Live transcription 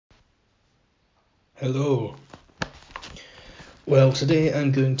Hello. Well, today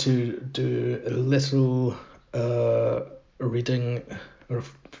I'm going to do a little reading or a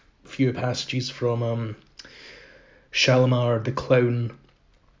few passages from Shalimar the Clown,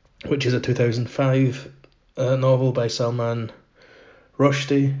 which is a 2005 novel by Salman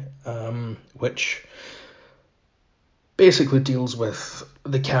Rushdie, which basically deals with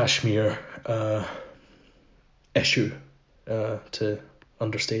the Kashmir issue, to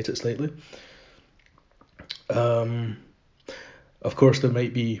understate it slightly. Of course, there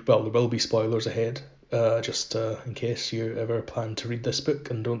will be spoilers ahead, just in case you ever plan to read this book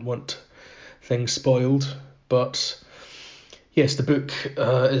and don't want things spoiled. But yes, the book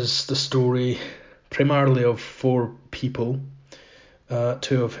is the story primarily of four people,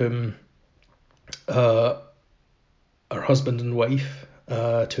 two of whom are husband and wife,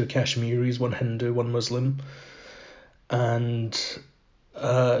 two Kashmiris, one Hindu, one Muslim, and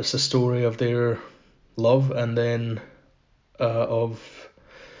it's a story of their love and then of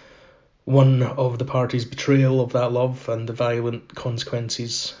one of the parties' betrayal of that love and the violent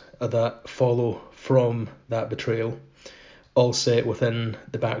consequences that follow from that betrayal, all set within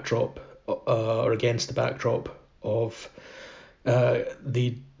the backdrop or against the backdrop of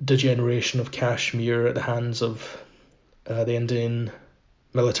the degeneration of Kashmir at the hands of the Indian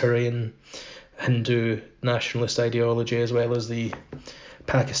military and Hindu nationalist ideology, as well as the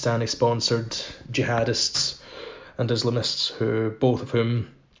Pakistani-sponsored jihadists and Islamists, both of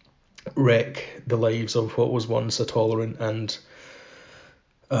whom wreck the lives of what was once a tolerant and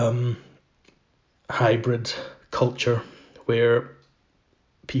hybrid culture where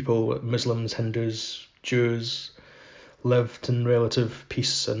people, Muslims, Hindus, Jews, lived in relative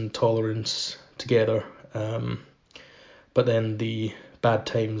peace and tolerance together. But then the bad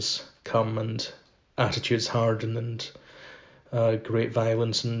times come and attitudes harden and great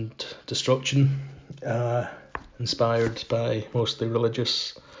violence and destruction, inspired by mostly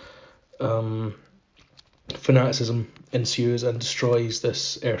religious fanaticism, ensues and destroys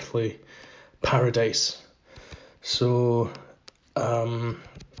this earthly paradise. So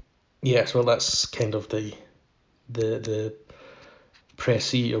that's kind of the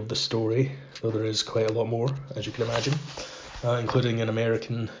précis of the story, though there is quite a lot more, as you can imagine, including an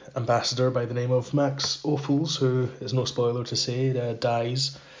American ambassador by the name of Max Ophuls, who is no spoiler to say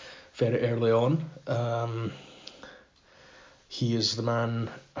dies very early on. He is the man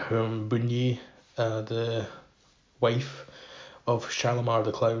whom Bunyi, the wife of Shalimar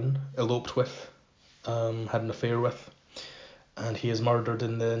the Clown, eloped with, had an affair with, and he is murdered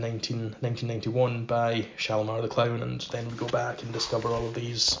in the 1991 by Shalimar the Clown, and then we go back and discover all of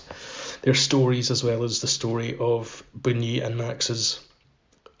their stories, as well as the story of Bunyi and Max's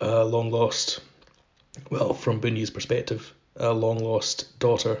long lost, well, from Bunyi's perspective, a long lost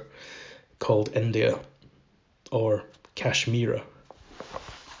daughter called India, or Kashmira.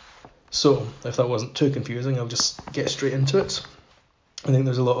 So, if that wasn't too confusing, I'll just get straight into it. I think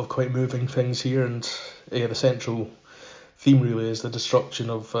there's a lot of quite moving things here, and the central theme really is the destruction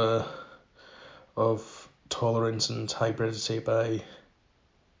of tolerance and hybridity by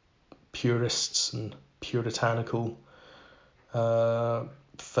purists and puritanical,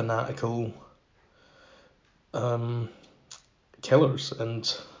 fanatical killers,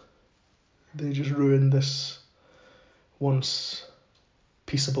 and they just ruin this once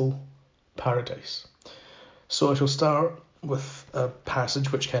peaceable paradise. So I shall start with a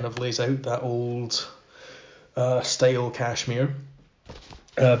passage which kind of lays out that old style Kashmir.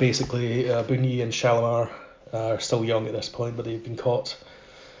 Basically, Bunyi and Shalimar are still young at this point, but they've been caught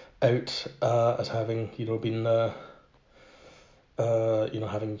out as having, been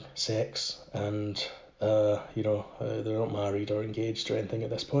having sex, and they're not married or engaged or anything at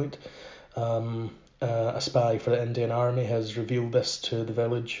this point. A spy for the Indian army has revealed this to the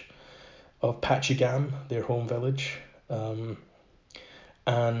village of Pachigam, their home village, and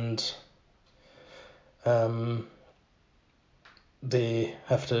they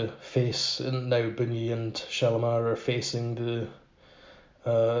have to face, and now Bunyi and Shalimar are facing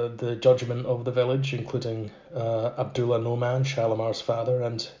the judgment of the village, including Abdullah Noman, Shalimar's father,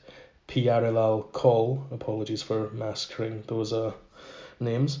 and Piyarilal Kaul, apologies for massacring those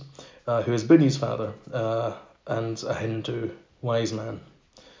names, who is Bunyi's father, and a Hindu wise man.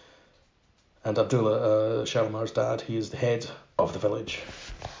 And Abdullah, Shalimar's dad, he is the head of the village.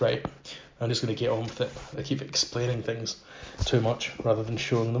 Right, I'm just going to get on with it. I keep explaining things too much rather than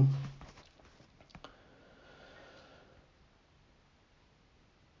showing them.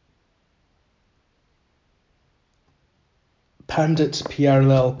 Pandit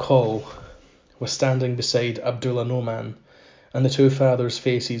Piyarilal Kaul was standing beside Abdullah Noman, and the two fathers'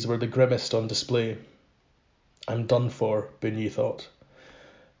 faces were the grimmest on display. I'm done for, Bunyi thought.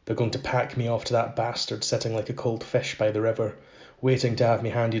 They're going to pack me off to that bastard sitting like a cold fish by the river, waiting to have me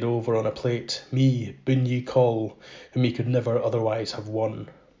handed over on a plate, me, Bunyi Call, whom he could never otherwise have won.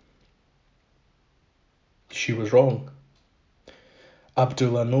 She was wrong.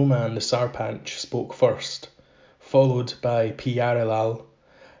 Abdullah Noman the Sarpanch spoke first, followed by Piyarilal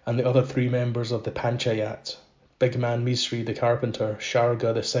and the other 3 members of the Panchayat, Big Man Misri the carpenter,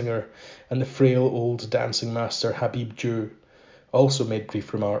 Sharga the singer, and the frail old dancing master Habib Jew, also made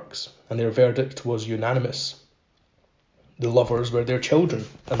brief remarks, and their verdict was unanimous. The lovers were their children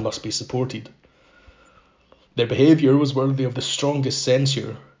and must be supported. Their behaviour was worthy of the strongest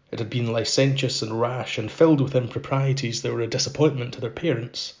censure. It had been licentious and rash and filled with improprieties that were a disappointment to their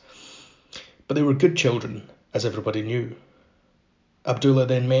parents. But they were good children, as everybody knew. Abdullah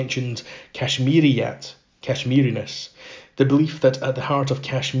then mentioned Kashmiriyat, Kashmiriness, the belief that at the heart of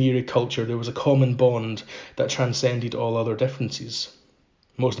Kashmiri culture there was a common bond that transcended all other differences.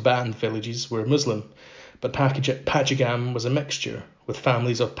 Most banned villages were Muslim, but Pachigam was a mixture, with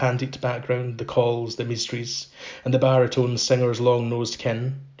families of Pandit background, the Kauls, the Misris, and the baritone singer's long-nosed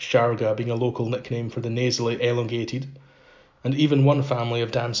kin, Sharga being a local nickname for the nasally elongated, and even one family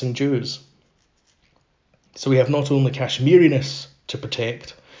of dancing Jews. So we have not only Kashmiriness to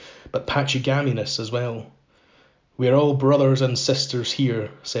protect, but Pachigaminess as well. We are all brothers and sisters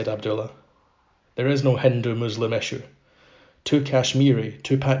here, said Abdullah. There is no Hindu-Muslim issue. 2 Kashmiri,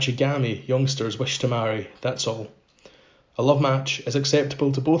 2 Pachigami youngsters wish to marry, that's all. A love match is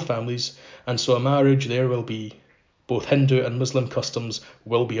acceptable to both families, and so a marriage there will be. Both Hindu and Muslim customs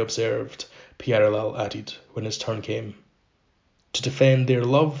will be observed, Piyarilal added when his turn came. To defend their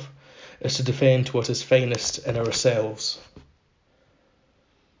love is to defend what is finest in ourselves.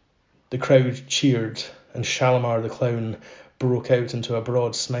 The crowd cheered, and Shalimar the Clown broke out into a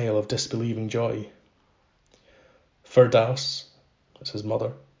broad smile of disbelieving joy. Firdaus, that's his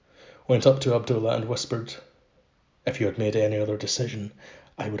mother, went up to Abdullah and whispered, If you had made any other decision,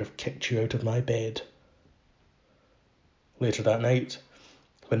 I would have kicked you out of my bed. Later that night,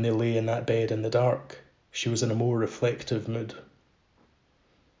 when they lay in that bed in the dark, she was in a more reflective mood.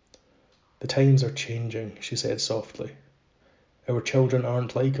 The times are changing, she said softly. Our children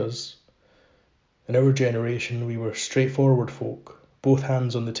aren't like us. In our generation, we were straightforward folk, both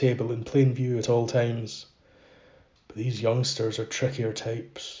hands on the table in plain view at all times. But these youngsters are trickier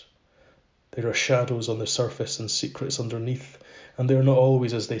types. There are shadows on the surface and secrets underneath, and they are not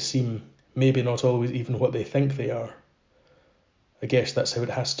always as they seem, maybe not always even what they think they are. I guess that's how it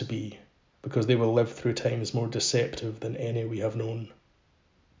has to be, because they will live through times more deceptive than any we have known.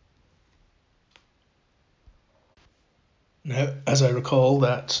 Now, as I recall,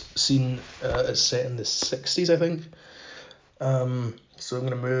 that scene is set in the 60s, I think. So I'm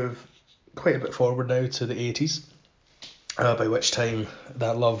going to move quite a bit forward now to the 80s, by which time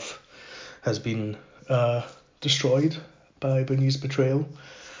that love has been destroyed by Bunyi's betrayal,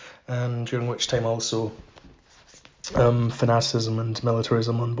 and during which time also fanaticism and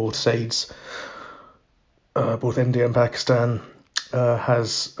militarism on both sides, both India and Pakistan,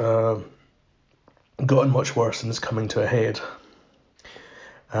 has gotten much worse and is coming to a head.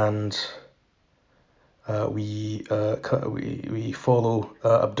 And we follow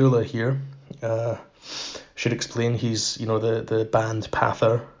Abdullah here. Should explain he's the band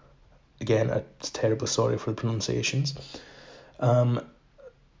Pather. Again, I'm terribly sorry for the pronunciations. The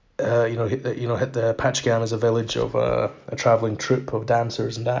Pachgam is a village of a travelling troupe of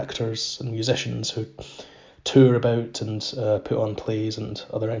dancers and actors and musicians who tour about and put on plays and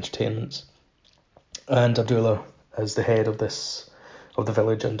other entertainments. And Abdullah is the head of the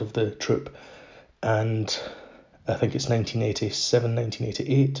village and of the troupe. And I think it's 1987,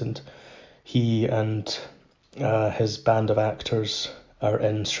 1988, and he and his band of actors are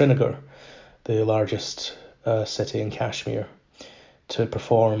in Srinagar, the largest city in Kashmir, to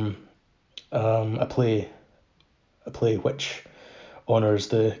perform a play which honours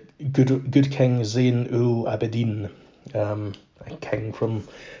the good King Zain-ul Abidin, a king from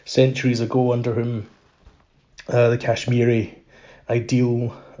centuries ago under whom the Kashmiri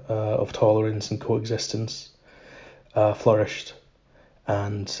ideal of tolerance and coexistence flourished.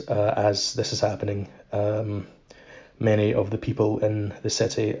 And as this is happening, many of the people in the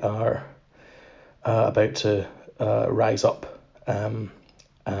city are about to rise up, and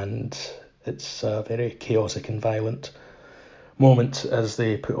it's a very chaotic and violent moment as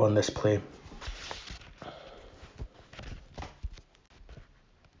they put on this play.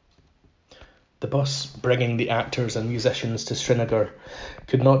 The bus bringing the actors and musicians to Srinagar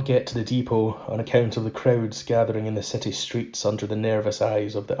could not get to the depot on account of the crowds gathering in the city streets under the nervous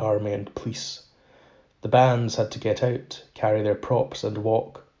eyes of the army and police. The bands had to get out, carry their props and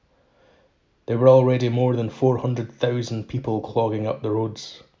walk. There were already more than 400,000 people clogging up the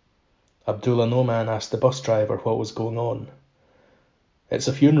roads. Abdullah Noman asked the bus driver what was going on. "It's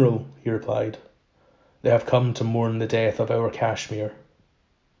a funeral," he replied. "They have come to mourn the death of our Kashmir."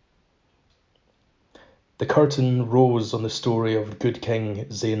 The curtain rose on the story of good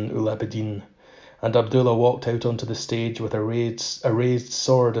King Zain-ul-Abidin, and Abdullah walked out onto the stage with a raised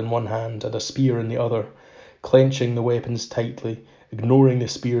sword in one hand and a spear in the other, clenching the weapons tightly, ignoring the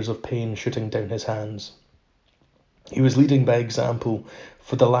spears of pain shooting down his hands. He was leading by example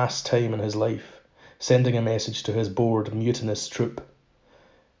for the last time in his life, sending a message to his bored, mutinous troop.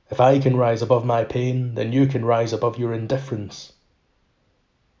 "If I can rise above my pain, then you can rise above your indifference."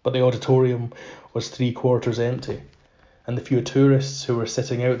 But the auditorium was 3/4 empty, and the few tourists who were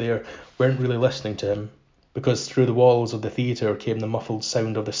sitting out there weren't really listening to him, because through the walls of the theatre came the muffled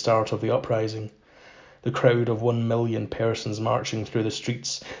sound of the start of the uprising. The crowd of 1 million persons marching through the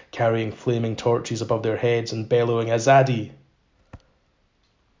streets, carrying flaming torches above their heads and bellowing "Azadi!"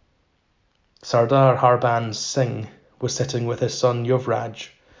 Sardar Harbans Singh was sitting with his son Yuvraj,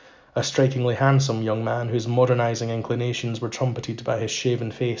 a strikingly handsome young man whose modernising inclinations were trumpeted by his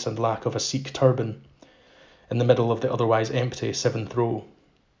shaven face and lack of a Sikh turban, in the middle of the otherwise empty 7th row.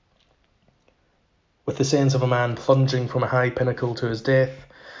 With the sense of a man plunging from a high pinnacle to his death,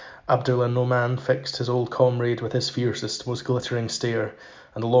 Abdullah Noman fixed his old comrade with his fiercest, most glittering stare,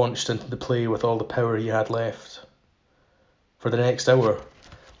 and launched into the play with all the power he had left. For the next hour,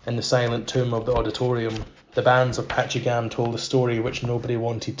 in the silent tomb of the auditorium, the bands of Pachigam told a story which nobody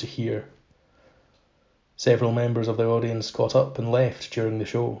wanted to hear. Several members of the audience got up and left during the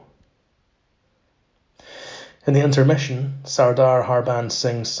show. In the intermission, Sardar Harbans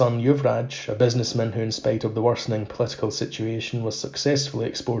Singh's son Yuvraj, a businessman who in spite of the worsening political situation was successfully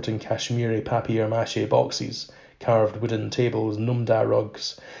exporting Kashmiri papier-mâché boxes, carved wooden tables, numda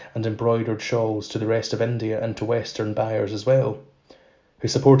rugs and embroidered shawls to the rest of India and to Western buyers as well, who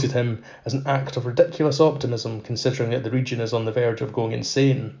supported him as an act of ridiculous optimism considering that the region is on the verge of going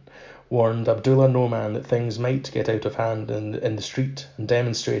insane, warned Abdullah Noman that things might get out of hand in the street and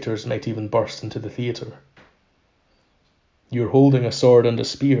demonstrators might even burst into the theatre. "You're holding a sword and a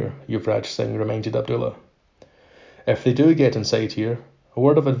spear," Yuvraj Singh reminded Abdullah. "If they do get inside here, a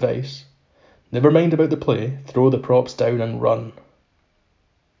word of advice. Never mind about the play, throw the props down and run."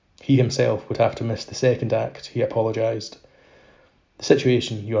 He himself would have to miss the second act, he apologised. "The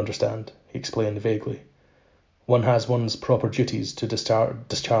situation, you understand," he explained vaguely. "One has one's proper duties to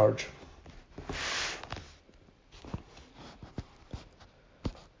discharge."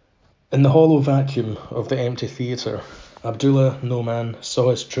 In the hollow vacuum of the empty theatre, Abdullah Noman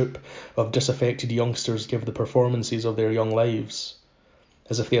saw his troupe of disaffected youngsters give the performances of their young lives,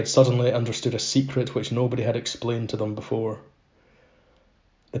 as if they had suddenly understood a secret which nobody had explained to them before.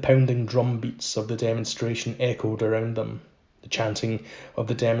 The pounding drum beats of the demonstration echoed around them. The chanting of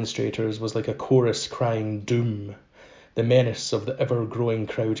the demonstrators was like a chorus crying doom. The menace of the ever-growing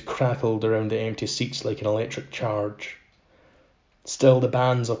crowd crackled around the empty seats like an electric charge. Still the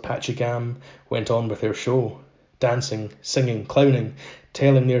bands of Pachigam went on with their show, dancing, singing, clowning,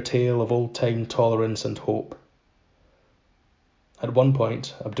 telling their tale of old-time tolerance and hope. At one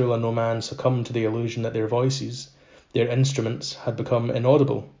point, Abdullah Noman succumbed to the illusion that their voices, their instruments, had become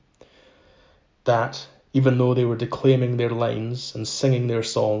inaudible. That, even though they were declaiming their lines and singing their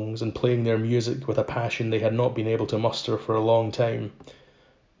songs and playing their music with a passion they had not been able to muster for a long time,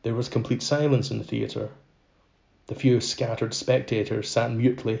 there was complete silence in the theatre. The few scattered spectators sat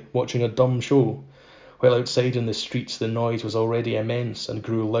mutely, watching a dumb show, while outside in the streets the noise was already immense and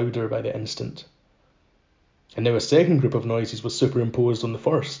grew louder by the instant. And now a second group of noises was superimposed on the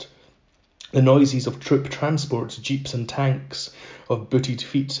first. The noises of troop transports, jeeps and tanks, of booted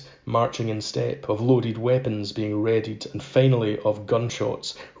feet marching in step, of loaded weapons being readied, and finally of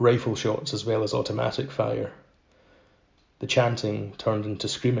gunshots, rifle shots as well as automatic fire. The chanting turned into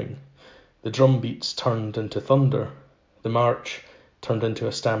screaming. The drum beats turned into thunder. The march turned into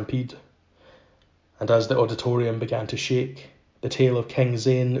a stampede. And as the auditorium began to shake, the tale of King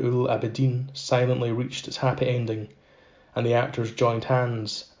Zain-ul-Abidin silently reached its happy ending, and the actors joined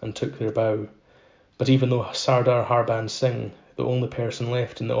hands and took their bow. But even though Sardar Harbans Singh, the only person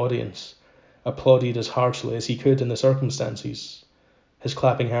left in the audience, applauded as heartily as he could in the circumstances, his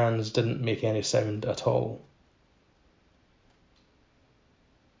clapping hands didn't make any sound at all.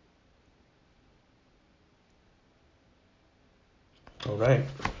 All right.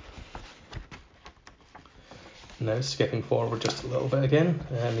 Now skipping forward just a little bit again,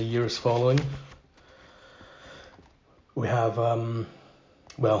 in the years following, we have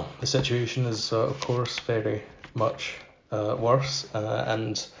well, the situation is, of course, very much worse.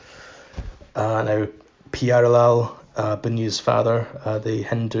 And now Pyaralal, Bunyi's father, the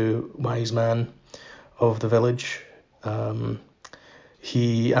Hindu wise man of the village,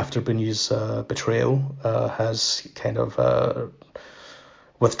 he, after Bunyi's betrayal, has kind of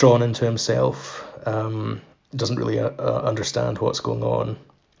withdrawn into himself, doesn't really understand what's going on,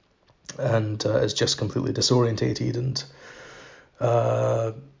 and is just completely disorientated and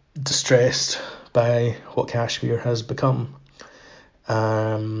distressed by what Kashmir has become.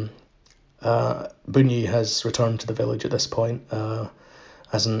 Bunyi has returned to the village at this point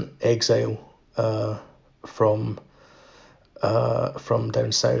as an exile from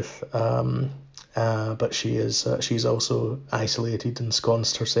down south, but she's also isolated and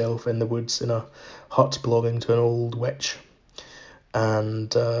ensconced herself in the woods in a hut belonging to an old witch.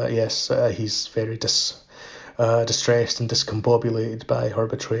 And he's very distressed and discombobulated by her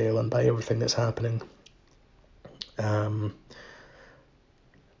betrayal and by everything that's happening.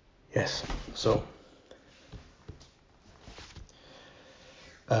 So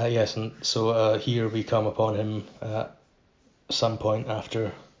here we come upon him at some point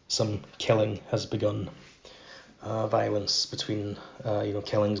after some killing has begun. Violence between,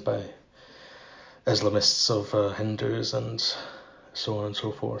 killings by Islamists of Hindus and so on and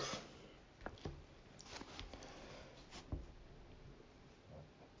so forth.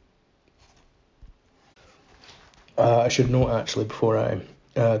 I should note, actually, before I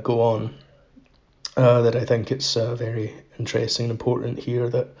go on, that I think it's very interesting and important here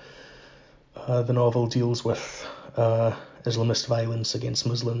that the novel deals with Islamist violence against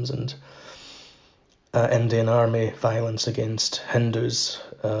Muslims and Indian army violence against Hindus.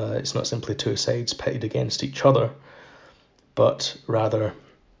 It's not simply two sides pitted against each other, but rather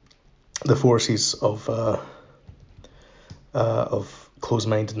the forces of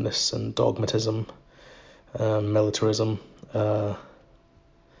close-mindedness and dogmatism, militarism,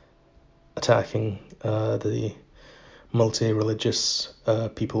 attacking the multi-religious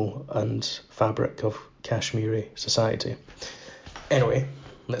people and fabric of Kashmiri society. Anyway,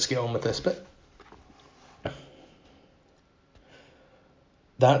 let's get on with this bit.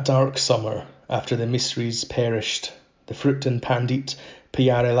 That dark summer, after the Misris perished, the fruit and Pandit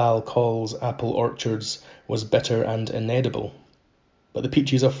Pyarelal calls apple orchards was bitter and inedible, but the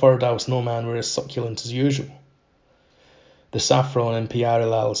peaches of Firdaus Noman were as succulent as usual. The saffron in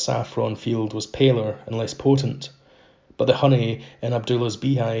Pyarelal's saffron field was paler and less potent, but the honey in Abdullah's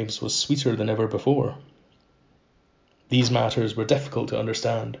beehives was sweeter than ever before. These matters were difficult to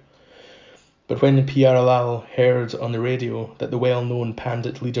understand, but when Pyarelal heard on the radio that the well-known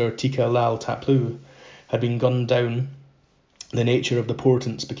Pandit leader Tika Lal Taplu had been gunned down, the nature of the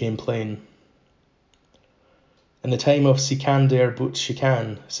portents became plain. In the time of Sikandar But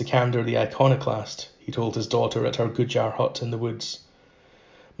Shikan, Sikandar the iconoclast, he told his daughter at her Gujar hut in the woods,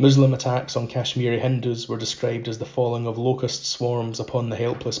 Muslim attacks on Kashmiri Hindus were described as the falling of locust swarms upon the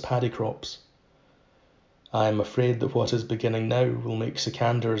helpless paddy crops. I am afraid that what is beginning now will make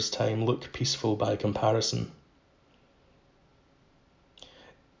Sikandar's time look peaceful by comparison.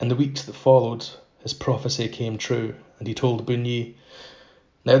 In the weeks that followed, his prophecy came true, and he told Bunyi,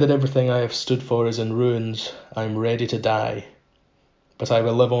 now that everything I have stood for is in ruins, I am ready to die, but I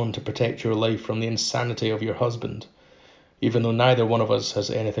will live on to protect your life from the insanity of your husband, even though neither one of us has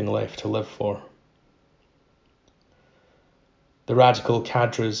anything left to live for. The radical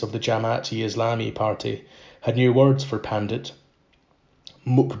cadres of the Jamaat-e-Islami party had new words for Pandit,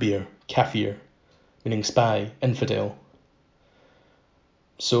 Mukbir, Kafir, meaning spy, infidel.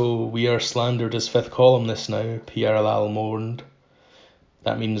 So we are slandered as fifth columnists now, Pyarelal mourned.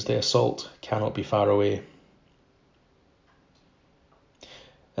 That means the assault cannot be far away.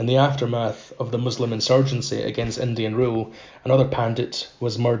 In the aftermath of the Muslim insurgency against Indian rule, another Pandit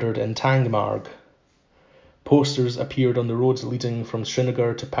was murdered in Tangmarg. Posters appeared on the roads leading from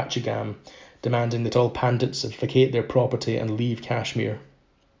Srinagar to Pachigam, demanding that all Pandits vacate their property and leave Kashmir.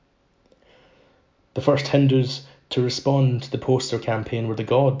 The first Hindus to respond to the poster campaign were the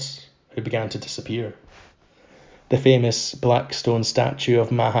gods, who began to disappear. The famous black stone statue of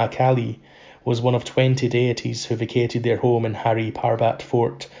Mahakali was one of 20 deities who vacated their home in Hari Parbat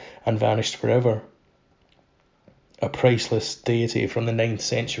fort and vanished forever. A priceless deity from the 9th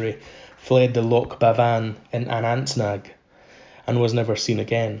century fled the Lok Bhavan in Anantnag and was never seen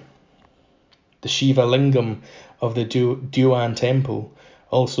again. The Shiva Lingam of the Dewan temple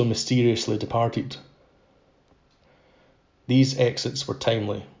also mysteriously departed. These exits were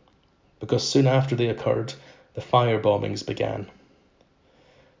timely, because soon after they occurred, the fire bombings began.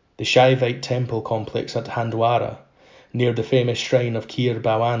 The Shaivite temple complex at Handwara near the famous shrine of Kir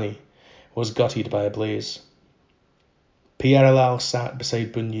Bawani, was gutted by a blaze. Pierre sat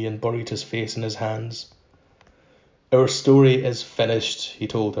beside Bunyi and buried his face in his hands. "Our story is finished," he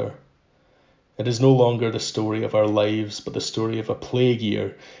told her. "It is no longer the story of our lives, but the story of a plague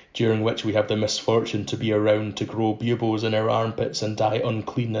year during which we have the misfortune to be around to grow buboes in our armpits and die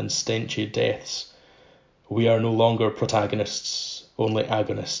unclean and stenchy deaths. We are no longer protagonists, only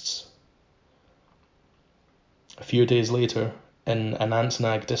agonists." A few days later, in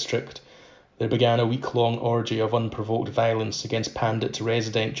Anantnag district, there began a week-long orgy of unprovoked violence against Pandit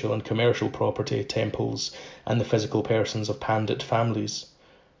residential and commercial property, temples, and the physical persons of Pandit families.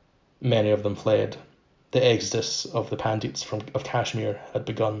 Many of them fled. The exodus of the Pandits of Kashmir had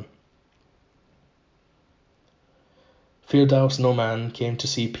begun. Firdaus Noman came to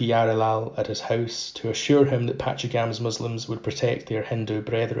see Pyare Lal at his house to assure him that Pachigam's Muslims would protect their Hindu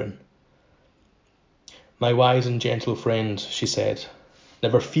brethren. "My wise and gentle friend," she said,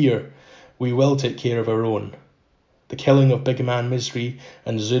 "never fear, we will take care of our own. The killing of Big Man Misri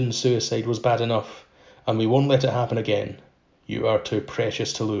and Zun's suicide was bad enough, and we won't let it happen again. You are too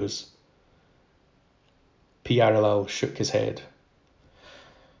precious to lose." Pyare Lal shook his head.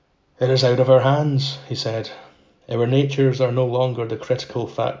 "It is out of our hands," he said. "Our natures are no longer the critical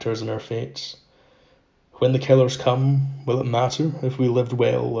factors in our fates. When the killers come, will it matter if we lived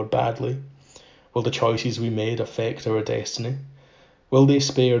well or badly? Will the choices we made affect our destiny? Will they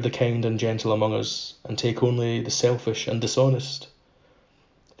spare the kind and gentle among us and take only the selfish and dishonest?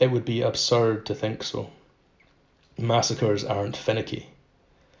 It would be absurd to think so. Massacres aren't finicky.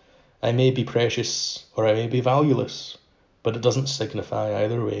 I may be precious or I may be valueless, but it doesn't signify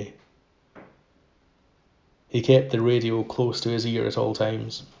either way." He kept the radio close to his ear at all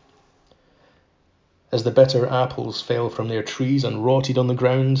times. As the bitter apples fell from their trees and rotted on the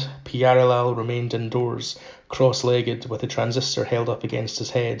ground, Pyare Lal remained indoors, cross-legged with the transistor held up against his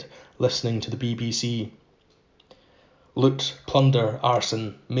head, listening to the BBC. Loot, plunder,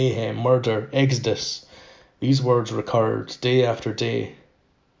 arson, mayhem, murder, exodus. These words recurred day after day,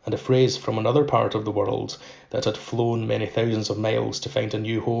 and a phrase from another part of the world that had flown many thousands of miles to find a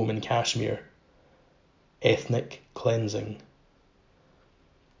new home in Kashmir. Ethnic cleansing.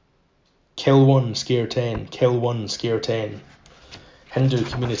 Kill one, scare 10. Kill one, scare 10. Hindu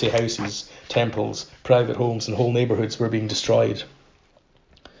community houses, temples, private homes and whole neighbourhoods were being destroyed.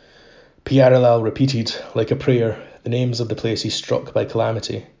 Pyare Lal repeated, like a prayer, the names of the places struck by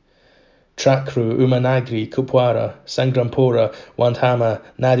calamity. Trakru, Umanagri, Kupwara, Sangrampura, Wandhama,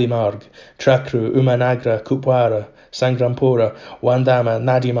 Nadimarg. Trakru, Umanagra, Kupwara, Sangrampura, Wandhama,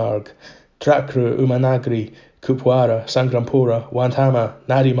 Nadimarg. Trakru, Umanagri, Kupwara, Sangrampura, Wandhama,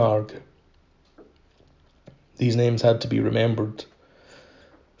 Nadimarg. These names had to be remembered.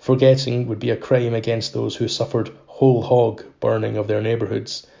 Forgetting would be a crime against those who suffered whole hog burning of their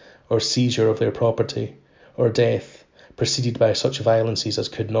neighbourhoods, or seizure of their property, or death, preceded by such violences as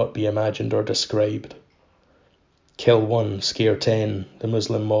could not be imagined or described. Kill one, scare 10, the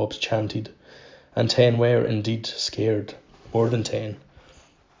Muslim mobs chanted, and 10 were indeed scared, more than 10.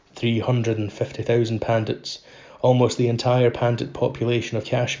 350,000 Pandits, almost the entire Pandit population of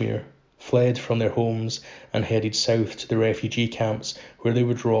Kashmir, fled from their homes and headed south to the refugee camps where they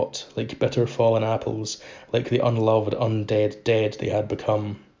would rot like bitter fallen apples, like the unloved undead dead they had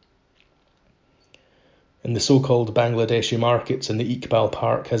become. In the so-called Bangladeshi markets in the Iqbal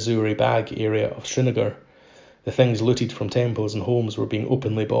Park Hazuri Bagh area of Srinagar, the things looted from temples and homes were being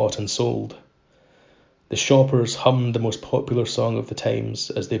openly bought and sold. The shoppers hummed the most popular song of the times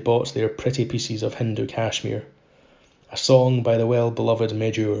as they bought their pretty pieces of Hindu Kashmir, a song by the well-beloved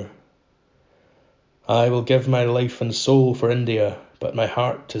Mejur. "I will give my life and soul for India, but my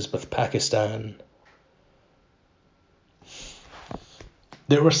heart is with Pakistan."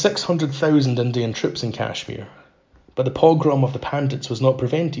 There were 600,000 Indian troops in Kashmir, but the pogrom of the Pandits was not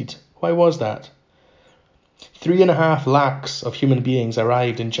prevented. Why was that? 3.5 lakhs of human beings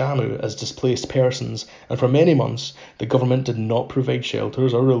arrived in Jammu as displaced persons, and for many months the government did not provide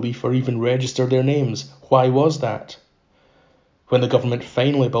shelters or relief or even register their names. Why was that? When the government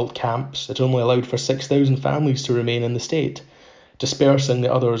finally built camps, it only allowed for 6,000 families to remain in the state, dispersing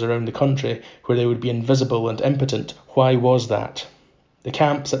the others around the country where they would be invisible and impotent. Why was that? The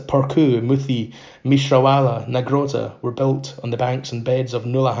camps at Parku, Muthi, Mishrawala, Nagrota were built on the banks and beds of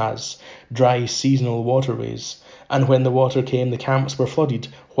Nulahas, dry seasonal waterways, and when the water came the camps were flooded.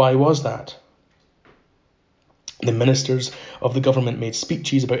 Why was that? The ministers of the government made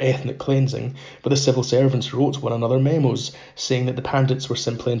speeches about ethnic cleansing, but the civil servants wrote one another memos saying that the Pandits were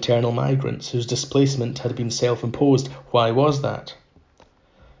simply internal migrants whose displacement had been self-imposed. Why was that?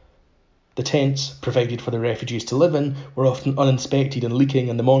 The tents provided for the refugees to live in were often uninspected and leaking,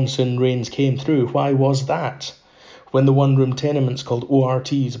 and the monsoon rains came through. Why was that? When the one-room tenements called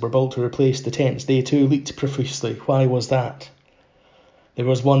ORTs were built to replace the tents, they too leaked profusely. Why was that? There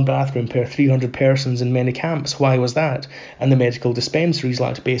was one bathroom per 300 persons in many camps. Why was that? And the medical dispensaries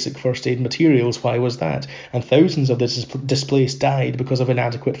lacked basic first aid materials. Why was that? And thousands of the displaced died because of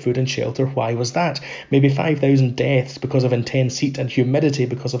inadequate food and shelter. Why was that? Maybe 5,000 deaths because of intense heat and humidity,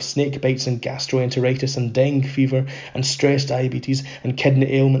 because of snake bites and gastroenteritis and dengue fever and stress diabetes and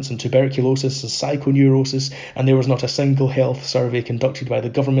kidney ailments and tuberculosis and psychoneurosis, and there was not a single health survey conducted by the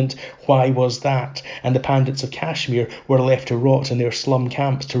government. Why was that? And the Pandits of Kashmir were left to rot in their slum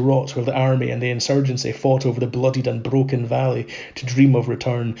camps, to rot where the army and the insurgency fought over the bloodied and broken valley, to dream of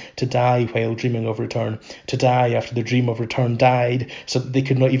return, to die while dreaming of return, to die after the dream of return died, so that they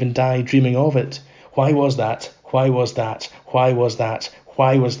could not even die dreaming of it. Why was that? Why was that? Why was that?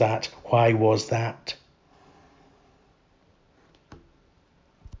 Why was that? Why was that?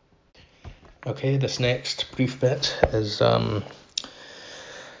 Okay, this next brief bit is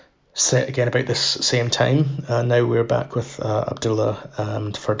set again about this same time. Now we're back with Abdullah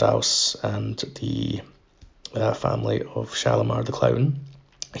and Firdaus and the family of Shalimar the Clown.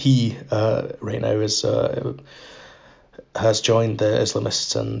 He right now has joined the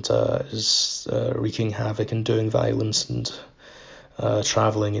Islamists and is wreaking havoc and doing violence and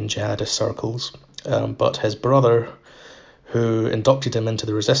travelling in jihadist circles. But his brother, who inducted him into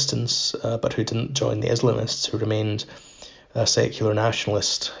the resistance, but who didn't join the Islamists, who remained a secular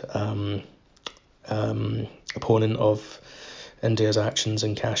nationalist opponent of India's actions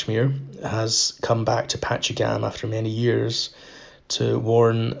in Kashmir, has come back to Pachigam after many years to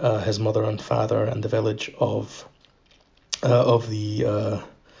warn his mother and father and the village of the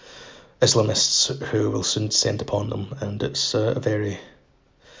Islamists who will soon descend upon them. And it's a very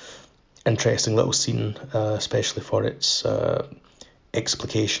interesting little scene, especially for its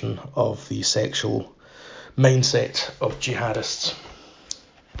explication of the sexual mindset of jihadists.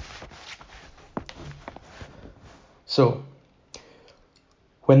 So,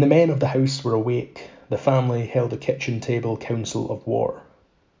 when the men of the house were awake, the family held a kitchen table council of war.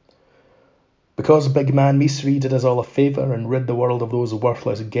 Because big man Misri did us all a favour and rid the world of those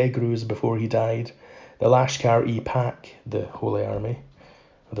worthless Gegrus before he died, the Lashkar-e-Pak, the Holy Army,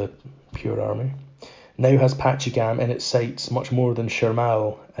 the Pure Army, now has Pachigam in its sights much more than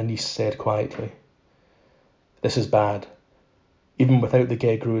Shirmal, Anis said quietly. This is bad. Even without the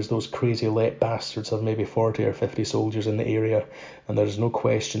Gegrus, those crazy let bastards have maybe 40 or 50 soldiers in the area, and there is no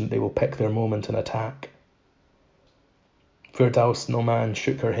question they will pick their moment and attack. Firdaus Noman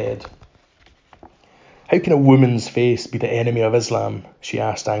shook her head. How can a woman's face be the enemy of Islam? She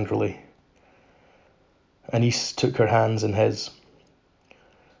asked angrily. Anis took her hands in his.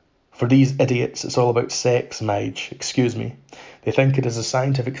 For these idiots, it's all about sex, Madge. Excuse me. They think it is a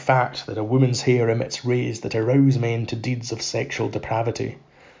scientific fact that a woman's hair emits rays that arouse men to deeds of sexual depravity.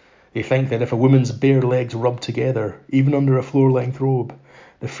 They think that if a woman's bare legs rub together, even under a floor-length robe,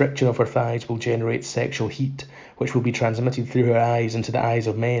 the friction of her thighs will generate sexual heat, which will be transmitted through her eyes into the eyes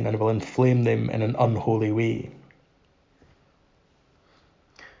of men and will inflame them in an unholy way.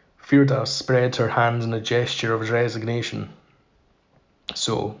 Firdaus spread her hands in a gesture of resignation.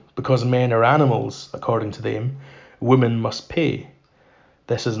 So, because men are animals, according to them, women must pay.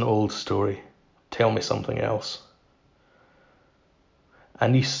 This is an old story. Tell me something else.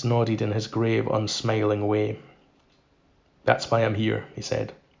 Anis nodded in his grave, unsmiling way. That's why I'm here, he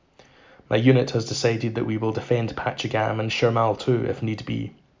said. My unit has decided that we will defend Pachigam and Shirmal too, if need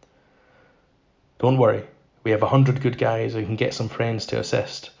be. Don't worry, we have 100 good guys and can get some friends to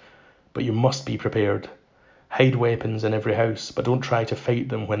assist. But you must be prepared. Hide weapons in every house, but don't try to fight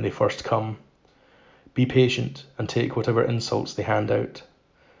them when they first come. Be patient and take whatever insults they hand out.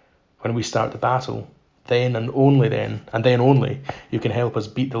 When we start the battle, then and then only, you can help us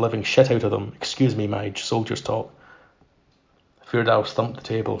beat the living shit out of them. Excuse me, Madge, soldiers talk. Firdaus thumped the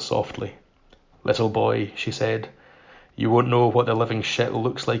table softly. Little boy, she said, you won't know what the living shit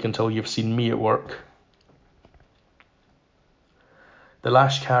looks like until you've seen me at work. The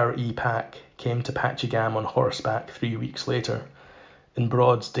Lashkar-e-Pak came to Pachigam on horseback 3 weeks later, in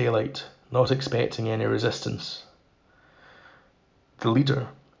broad daylight, not expecting any resistance. The leader,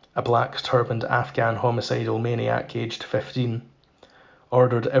 a black-turbaned Afghan homicidal maniac aged 15,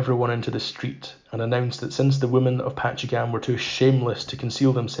 ordered everyone into the street and announced that since the women of Pachigam were too shameless to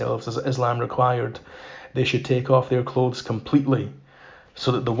conceal themselves as Islam required, they should take off their clothes completely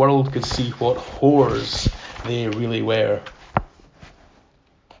so that the world could see what whores they really were.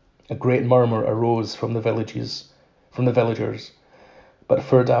 A great murmur arose from the villagers, But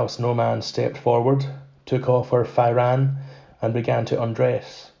Firdaus Noman stepped forward, took off her firan, and began to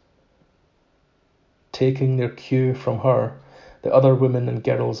undress. Taking their cue from her, the other women and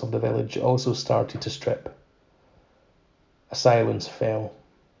girls of the village also started to strip. A silence fell.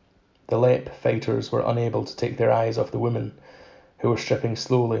 The Lep fighters were unable to take their eyes off the women, who were stripping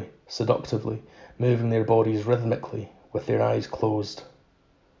slowly, seductively, moving their bodies rhythmically, with their eyes closed.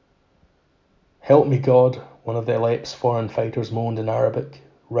 "Help me, God," one of the Lep's foreign fighters moaned in Arabic,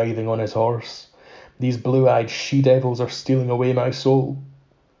 writhing on his horse. "These blue-eyed she-devils are stealing away my soul."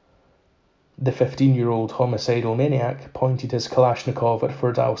 The 15-year-old homicidal maniac pointed his Kalashnikov at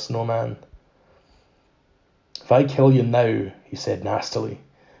Firdaus Noman. "If I kill you now," he said nastily,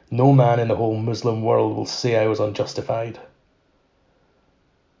 "no man in the whole Muslim world will say I was unjustified."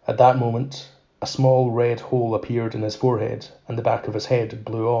 At that moment, a small red hole appeared in his forehead, and the back of his head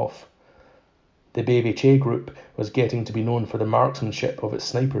blew off. The Baby Che group was getting to be known for the marksmanship of its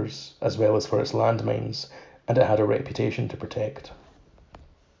snipers, as well as for its landmines, and it had a reputation to protect.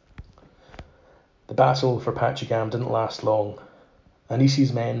 The battle for Pachigam didn't last long.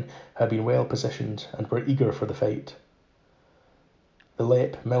 Anisi's men had been well positioned and were eager for the fight. The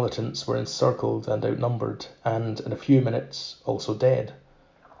Lep militants were encircled and outnumbered, and in a few minutes also dead.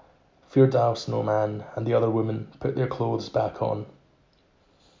 Firdaus Noman and the other women put their clothes back on.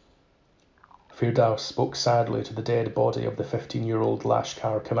 Firdaus spoke sadly to the dead body of the 15-year-old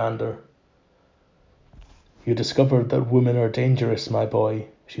Lashkar commander. "You discovered that women are dangerous, my boy,"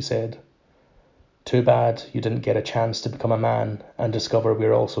 she said. "Too bad you didn't get a chance to become a man and discover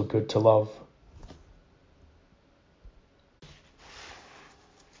we're also good to love."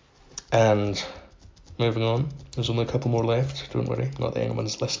 And moving on, there's only a couple more left, don't worry, not that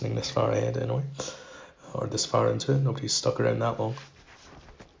anyone's listening this far ahead anyway, or this far into it, nobody's stuck around that long.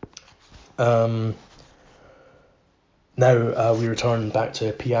 Now we return back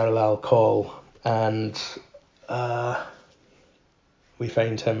to Pyarelal Kaul, and we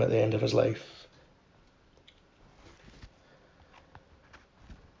find him at the end of his life.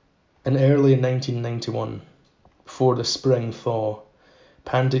 In early 1991, before the spring thaw,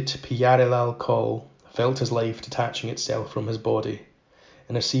 Pandit Pyarelal Kaul felt his life detaching itself from his body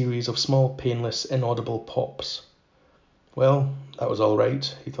in a series of small, painless, inaudible pops. Well, that was all right,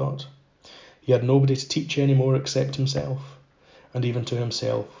 he thought. He had nobody to teach anymore except himself, and even to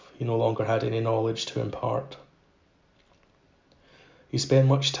himself he no longer had any knowledge to impart. He spent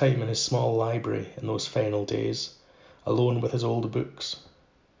much time in his small library in those final days, alone with his old books.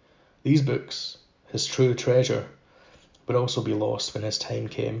 These books, his true treasure, would also be lost when his time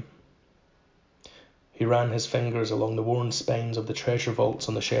came. He ran his fingers along the worn spines of the treasure vaults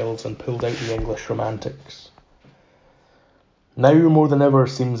on the shelves and pulled out the English romantics. "Now more than ever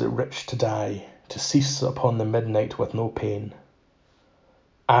seems it rich to die, to cease upon the midnight with no pain."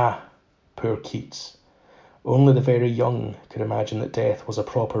 Ah, poor Keats. Only the very young could imagine that death was a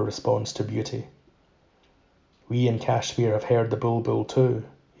proper response to beauty. We in Kashmir have heard the bulbul too,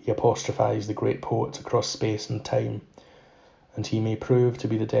 he apostrophised the great poet across space and time, and he may prove to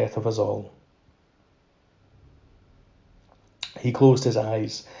be the death of us all. He closed his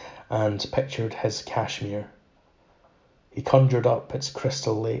eyes and pictured his Kashmir. He conjured up its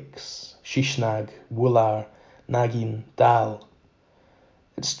crystal lakes, Shishnag, Wular, Nagin, Dal,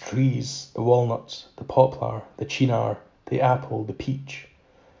 its trees, the walnut, the poplar, the chinar, the apple, the peach,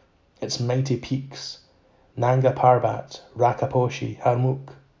 its mighty peaks, Nanga Parbat, Rakaposhi,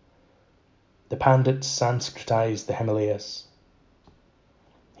 Harmukh. The Pandits Sanskritized the Himalayas.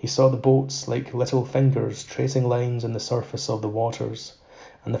 He saw the boats like little fingers tracing lines in the surface of the waters,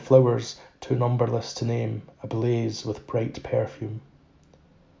 and the flowers, too numberless to name, ablaze with bright perfume.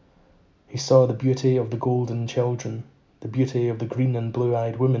 He saw the beauty of the golden children, the beauty of the green and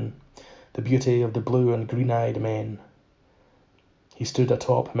blue-eyed women, the beauty of the blue and green-eyed men. He stood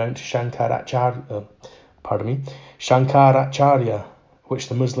atop Mount Shankaracharya, which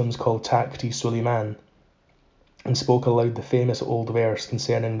the Muslims call Takhti Suleiman, and spoke aloud the famous old verse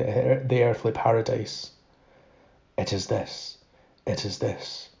concerning the earthly paradise. It is this, it is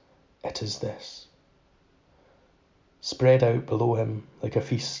this, it is this. Spread out below him like a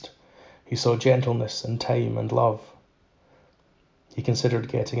feast, he saw gentleness and time and love. He considered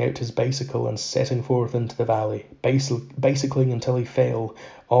getting out his bicycle and setting forth into the valley, bicycling until he fell,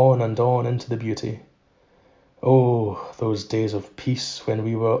 on and on into the beauty. Oh, those days of peace when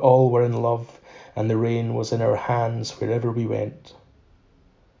we all were in love, and the rain was in our hands wherever we went.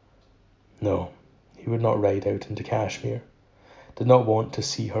 No, he would not ride out into Kashmir, did not want to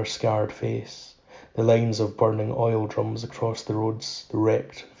see her scarred face, the lines of burning oil drums across the roads, the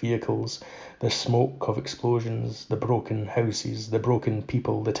wrecked vehicles, the smoke of explosions, the broken houses, the broken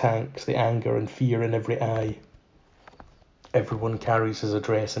people, the tanks, the anger and fear in every eye. Everyone carries his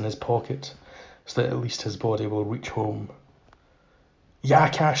address in his pocket, so that at least his body will reach home. "Ya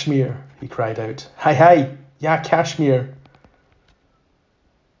Kashmir!" he cried out. "Hi, hi! Ya Kashmir!"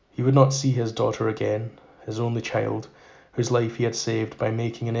 He would not see his daughter again, his only child, whose life he had saved by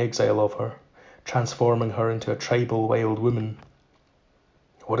making an exile of her, transforming her into a tribal wild woman.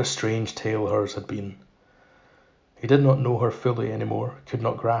 What a strange tale hers had been. He did not know her fully anymore, could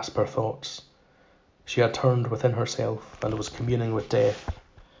not grasp her thoughts. She had turned within herself and was communing with death,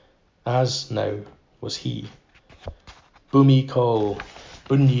 as now was he. Bumi call,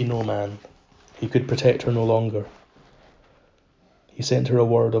 Bunyi no man. He could protect her no longer. He sent her a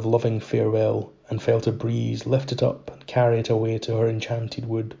word of loving farewell, and felt a breeze lift it up and carry it away to her enchanted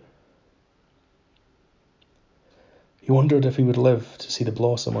wood. He wondered if he would live to see the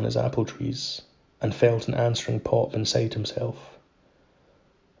blossom on his apple trees, and felt an answering pop inside himself.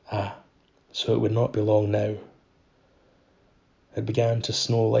 Ah, so it would not be long now. It began to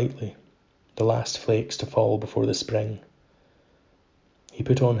snow lightly, the last flakes to fall before the spring. He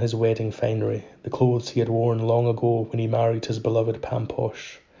put on his wedding finery, the clothes he had worn long ago when he married his beloved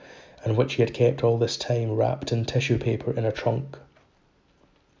Pamposh, and which he had kept all this time wrapped in tissue paper in a trunk.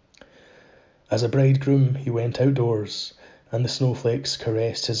 As a bridegroom, he went outdoors, and the snowflakes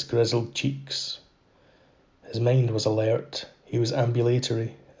caressed his grizzled cheeks. His mind was alert, he was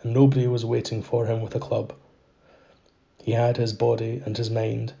ambulatory, and nobody was waiting for him with a club. He had his body and his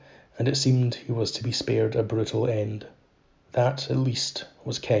mind, and it seemed he was to be spared a brutal end. That, at least,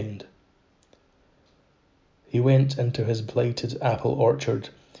 was kind. He went into his blighted apple orchard,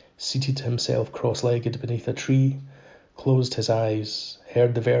 seated himself cross-legged beneath a tree, closed his eyes,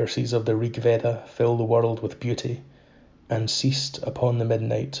 heard the verses of the Rig Veda fill the world with beauty, and ceased upon the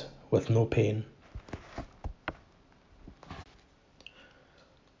midnight with no pain.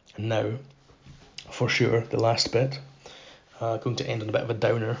 And now, for sure, the last bit, going to end on a bit of a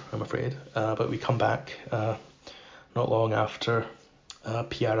downer, I'm afraid, but we come back not long after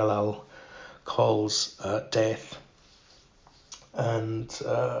Pyarelal calls death, and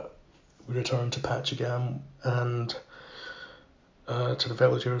we return to Pachigam and to the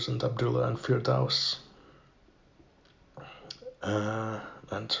villagers and Abdullah and Firdaus.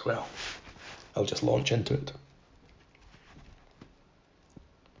 And, well, I'll just launch into it.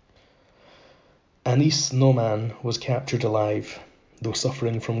 Anis Noman was captured alive, though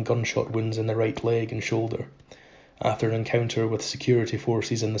suffering from gunshot wounds in the right leg and shoulder, after an encounter with security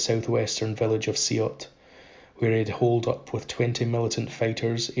forces in the southwestern village of Siot, where he had holed up with 20 militant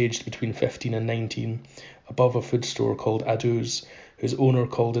fighters aged between 15 and 19 above a food store called Adu's, whose owner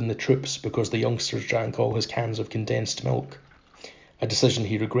called in the troops because the youngsters drank all his cans of condensed milk, a decision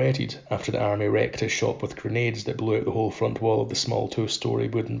he regretted after the army wrecked his shop with grenades that blew out the whole front wall of the small 2-story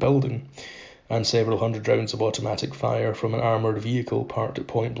wooden building, and several hundred rounds of automatic fire from an armoured vehicle parked at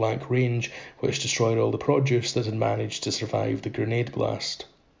point-blank range, which destroyed all the produce that had managed to survive the grenade blast.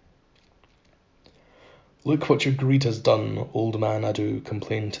 "Look what your greed has done," old man Adu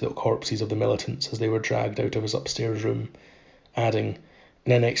complained to the corpses of the militants as they were dragged out of his upstairs room, adding,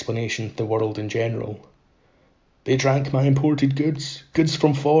 in an explanation to the world in general, "They drank my imported goods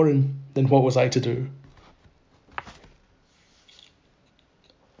from foreign, then what was I to do?"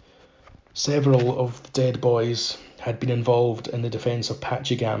 Several of the dead boys had been involved in the defence of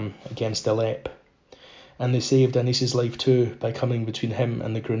Pachigam against Alep, and they saved Anis's life too by coming between him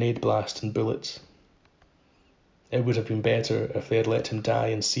and the grenade blast and bullets. It would have been better if they had let him die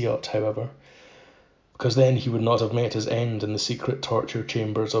in Siot, however, because then he would not have met his end in the secret torture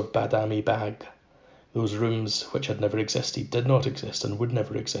chambers of Badami Bag, those rooms which had never existed, did not exist, and would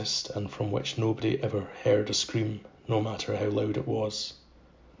never exist, and from which nobody ever heard a scream, no matter how loud it was.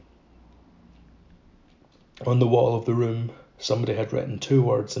 On the wall of the room, somebody had written 2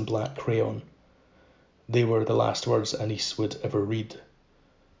 words in black crayon. They were the last words Anis would ever read.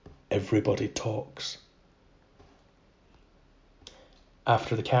 Everybody talks.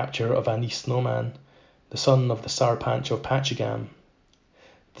 After the capture of Anis Noman, the son of the Sarpanch of Pachigam,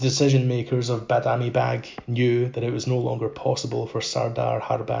 the decision-makers of Badami Bag knew that it was no longer possible for Sardar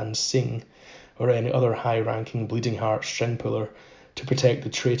Harban Singh or any other high-ranking bleeding heart string-puller to protect the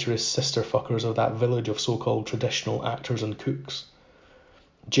traitorous sister-fuckers of that village of so-called traditional actors and cooks.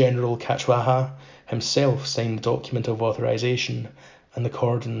 General Kachwaha himself signed the document of authorization, and the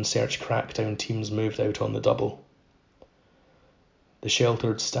cordon search crackdown teams moved out on the double. The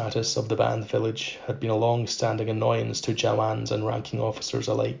sheltered status of the banned village had been a long-standing annoyance to Jawans and ranking officers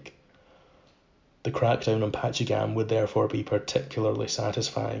alike. The crackdown on Pachygam would therefore be particularly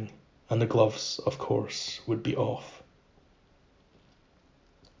satisfying, and the gloves, of course, would be off.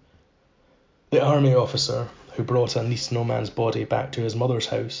 The army officer who brought Anis Noman's body back to his mother's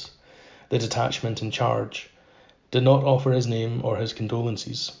house, the detachment in charge, did not offer his name or his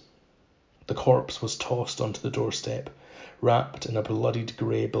condolences. The corpse was tossed onto the doorstep, wrapped in a bloodied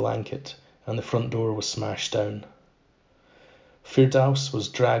grey blanket, and the front door was smashed down. Firdaus was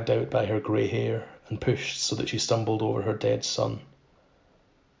dragged out by her grey hair and pushed so that she stumbled over her dead son.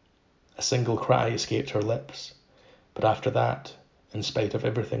 A single cry escaped her lips, but after that, in spite of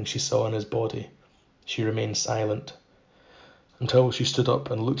everything she saw in his body, she remained silent, until she stood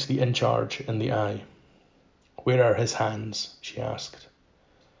up and looked the in-charge in the eye. "Where are his hands?" she asked.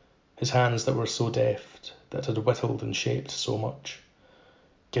 His hands that were so deft, that had whittled and shaped so much.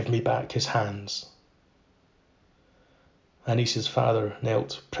 "Give me back his hands." Anis's father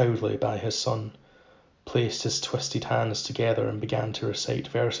knelt proudly by his son, placed his twisted hands together and began to recite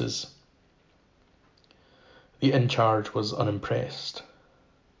verses. The in-charge was unimpressed.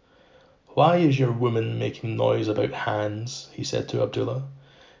 "Why is your woman making noise about hands," he said to Abdullah,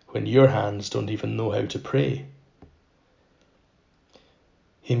 "when your hands don't even know how to pray?"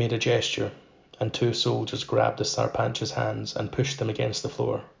 He made a gesture, and 2 soldiers grabbed the Sarpanch's hands and pushed them against the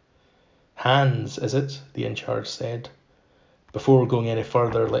floor. "Hands, is it?" the in-charge said. "Before going any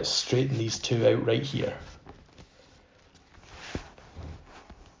further, let's straighten these 2 out right here."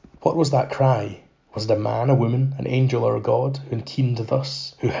 What was that cry? Was it a man, a woman, an angel or a god, who keened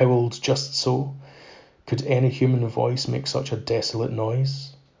thus, who howled just so? Could any human voice make such a desolate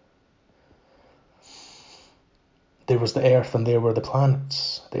noise? There was the earth and there were the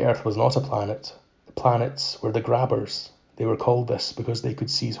planets. The earth was not a planet. The planets were the grabbers. They were called this because they could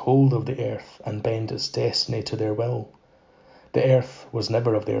seize hold of the earth and bend its destiny to their will. The earth was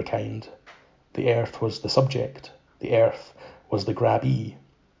never of their kind. The earth was the subject. The earth was the grabbee.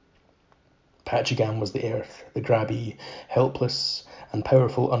 Pachygam was the earth, the grabbee. Helpless and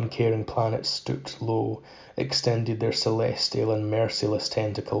powerful uncaring planets stooped low, extended their celestial and merciless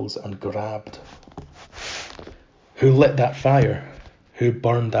tentacles and grabbed. Who lit that fire? Who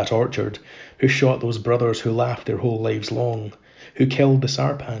burned that orchard? Who shot those brothers who laughed their whole lives long? Who killed the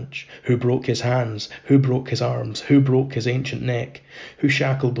Sarpanch? Who broke his hands? Who broke his arms? Who broke his ancient neck? Who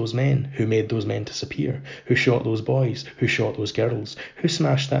shackled those men? Who made those men disappear? Who shot those boys? Who shot those girls? Who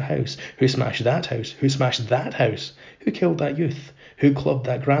smashed that house? Who smashed that house? Who smashed that house? Who killed that youth? Who clubbed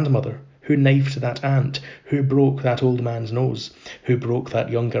that grandmother? Who knifed that aunt? Who broke that old man's nose? Who broke that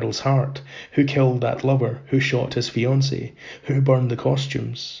young girl's heart? Who killed that lover? Who shot his fiancée? Who burned the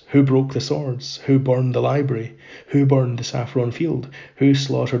costumes? Who broke the swords? Who burned the library? Who burned the saffron field? Who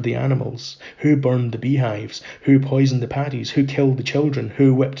slaughtered the animals? Who burned the beehives? Who poisoned the paddies? Who killed the children?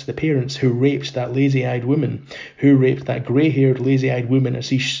 Who whipped the parents? Who raped that lazy-eyed woman? Who raped that grey-haired, lazy-eyed woman as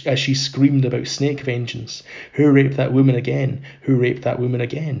she screamed about snake vengeance? Who raped that woman again? Who raped that woman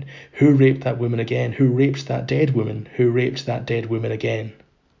again? Who raped that woman again? Who raped that dead woman? Who raped that dead woman again?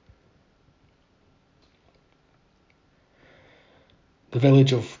 The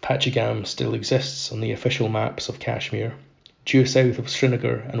village of Pachygam still exists on the official maps of Kashmir, due south of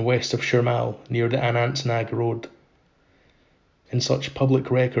Srinagar and west of Shirmal near the Anantnag Road. In such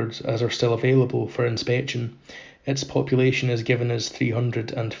public records as are still available for inspection, its population is given as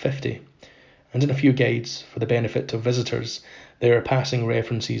 350, and in a few guides, for the benefit of visitors, there are passing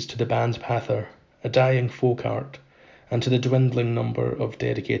references to the Band Pathar, a dying folk art, and to the dwindling number of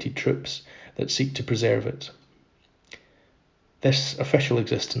dedicated troops that seek to preserve it. This official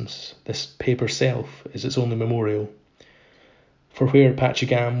existence, this paper self, is its only memorial. For where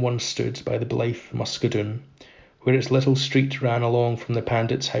Pachygam once stood by the blithe Muscadine, where its little street ran along from the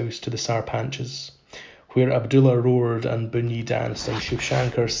Pandit's house to the Sarpanch's, where Abdullah roared and Bunyi danced and Shiv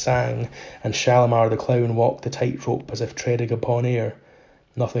Shankar sang and Shalimar the Clown walked the tightrope as if treading upon air,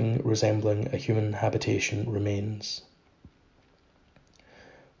 nothing resembling a human habitation remains.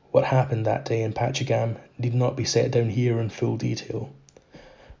 What happened that day in Pachygam need not be set down here in full detail,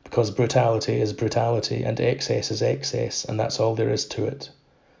 because brutality is brutality and excess is excess, and that's all there is to it.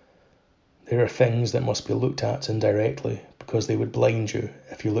 There are things that must be looked at indirectly, because they would blind you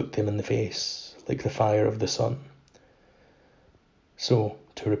if you looked them in the face, like the fire of the sun. So,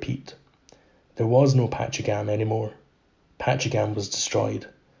 to repeat, there was no Pachygam anymore. Pachygam was destroyed.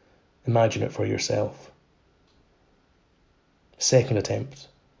 Imagine it for yourself. Second attempt.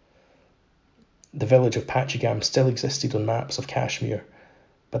 The village of Pachygam still existed on maps of Kashmir,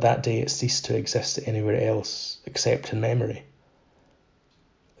 but that day it ceased to exist anywhere else except in memory.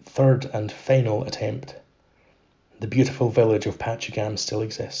 Third and final attempt. The beautiful village of Pachygam still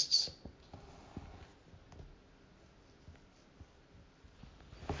exists.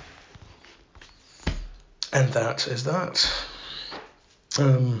 And that is that.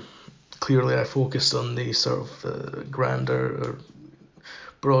 Clearly I focused on the sort of grander or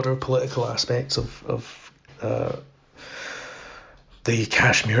broader political aspects of the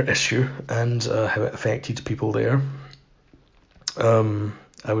Kashmir issue and how it affected people there.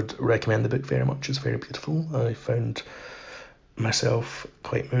 I would recommend the book very much. It's very beautiful. I found myself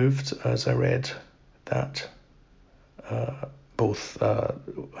quite moved as I read that, both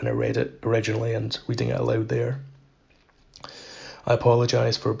when I read it originally and reading it aloud there. I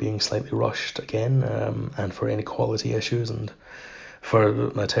apologise for being slightly rushed again, and for any quality issues and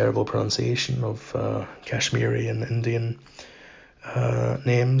for my terrible pronunciation of Kashmiri and Indian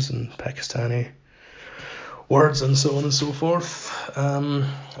names and Pakistani words and so on and so forth.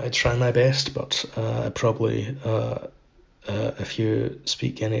 I try my best, but probably if you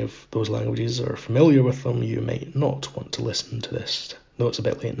speak any of those languages or are familiar with them, you might not want to listen to this, though it's a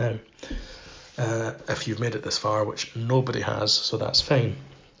bit late now. If you've made it this far, which nobody has, so that's fine.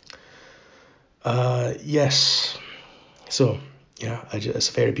 Yes, so yeah, it's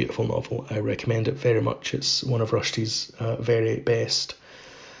a very beautiful novel. I recommend it very much. It's one of Rushdie's very best,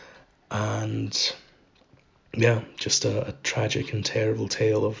 and yeah, just a tragic and terrible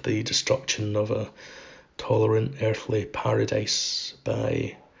tale of the destruction of a tolerant earthly paradise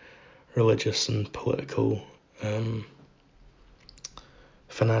by religious and political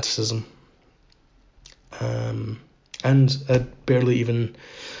fanaticism. And I'd barely even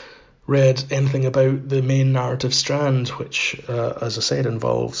read anything about the main narrative strand, which, as I said,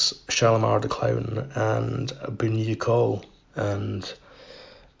 involves Shalimar the Clown and Bunyi Call and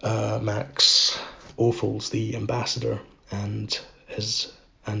Max Ophuls, the ambassador, and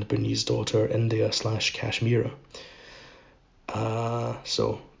Bunyi's daughter India/Kashmira.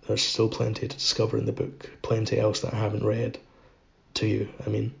 So there's still plenty to discover in the book, plenty else that I haven't read to you. I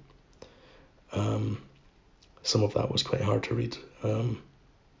mean, some of that was quite hard to read.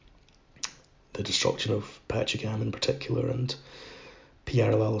 The destruction of Pachigam in particular, and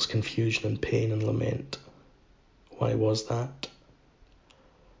Pyarlal's confusion and pain and lament. Why was that?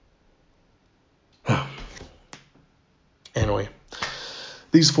 Anyway,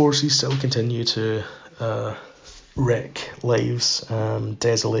 these forces still continue to wreck lives,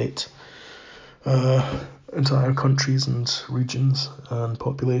 desolate entire countries and regions and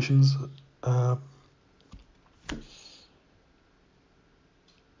populations.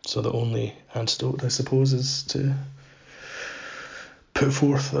 So the only antidote, I suppose, is to put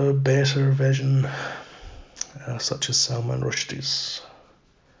forth a better vision, such as Salman Rushdie's.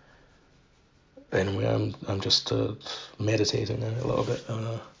 Anyway, I'm just meditating a little bit.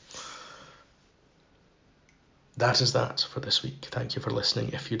 That is that for this week. Thank you for listening,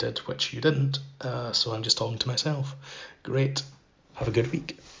 if you did, which you didn't. So I'm just talking to myself. Great. Have a good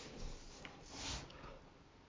week.